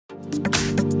I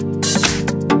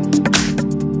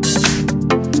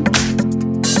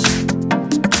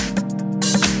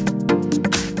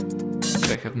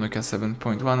have Nokia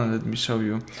 7.1 and let me show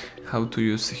you how to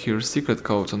use here secret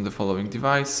codes on the following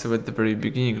device. So at the very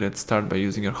beginning, let's start by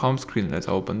using your home screen. Let's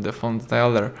open the phone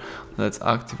dialer, let's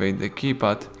activate the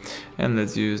keypad, and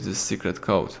let's use this secret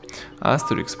code *##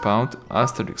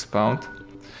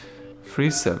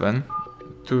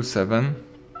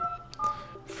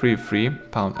 372733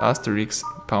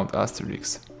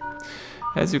 ###.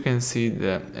 As you can see,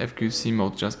 the FQC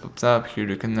mode just pops up. Here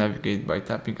you can navigate by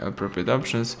tapping appropriate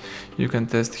options. You can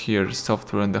test here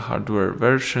software and the hardware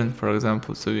version, for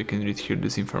example, so you can read here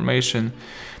this information.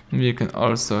 You can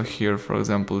also here, for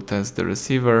example, test the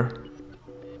receiver.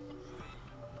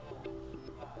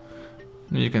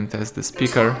 You can test the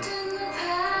speaker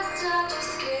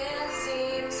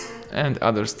and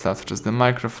other stuff such as the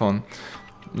microphone.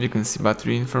 You can see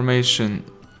battery information.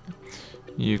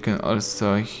 You can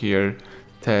also here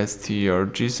test your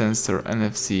G sensor,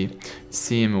 NFC,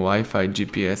 SIM, Wi-Fi,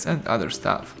 GPS and other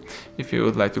stuff. If you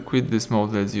would like to quit this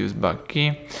mode, let's use back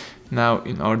key. Now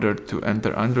in order to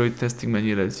enter Android testing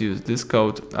menu, let's use this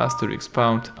code *##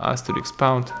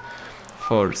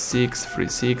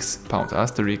 4636 ###.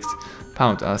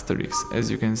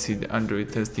 As you can see, the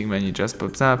Android testing menu just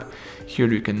pops up. Here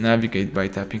you can navigate by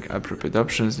tapping appropriate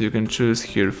options. You can choose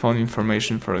here phone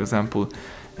information, for example,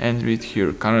 and read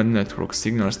here current network,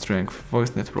 signal strength,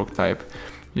 voice network type.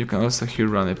 You can also here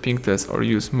run a ping test or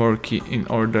use more key in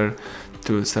order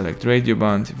to select radio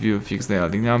band, view fixed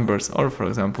dialing numbers, or for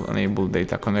example enable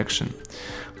data connection.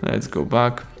 Let's go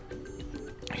back.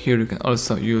 Here you can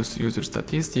also use user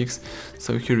statistics,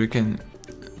 so here you can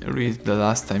read the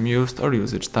last time used or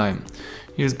usage time.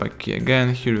 Use back key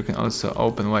again. Here you can also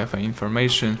open Wi-Fi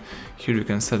information. Here you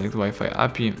can select Wi-Fi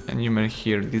API and you may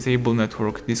here disable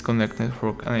network, disconnect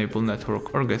network, enable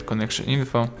network or get connection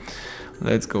info.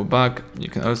 Let's go back. You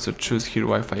can also choose here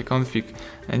Wi-Fi config,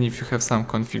 and if you have some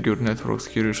configured networks,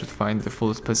 here you should find the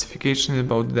full specification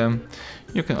about them.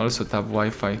 You can also tap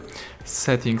Wi-Fi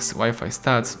settings, Wi-Fi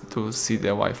stats to see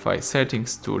the Wi-Fi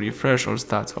settings, to refresh all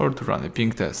stats or to run a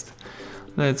ping test.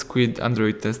 Let's quit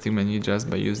Android testing menu just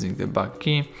by using the back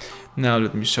key. Now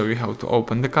let me show you how to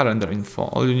open the calendar info.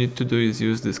 All you need to do is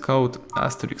use this code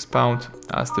 *##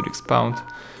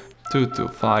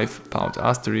 225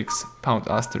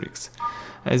 *##.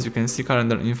 As you can see,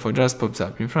 calendar info just pops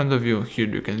up in front of you. Here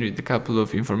you can read a couple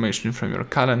of information from your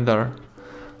calendar.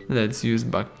 Let's use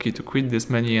back key to quit this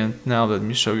menu, and now let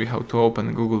me show you how to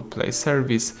open Google Play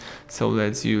service. So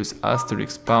let's use *##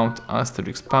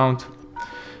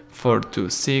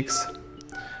 426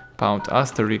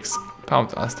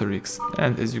 ****,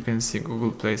 and as you can see,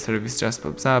 Google Play service just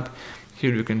pops up.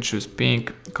 Here you can choose ping,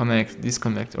 connect,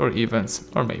 disconnect or events,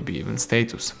 or maybe even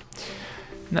status.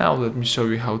 Now let me show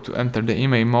you how to enter the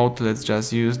email mode. Let's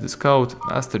just use this code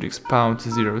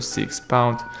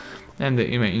 *##06#, and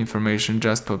the email information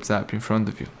just pops up in front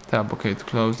of you. Tap OK to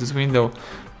close this window.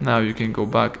 Now you can go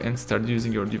back and start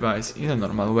using your device in a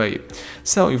normal way.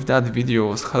 So if that video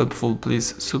was helpful,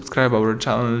 please subscribe our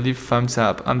channel and leave thumbs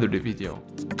up under the video.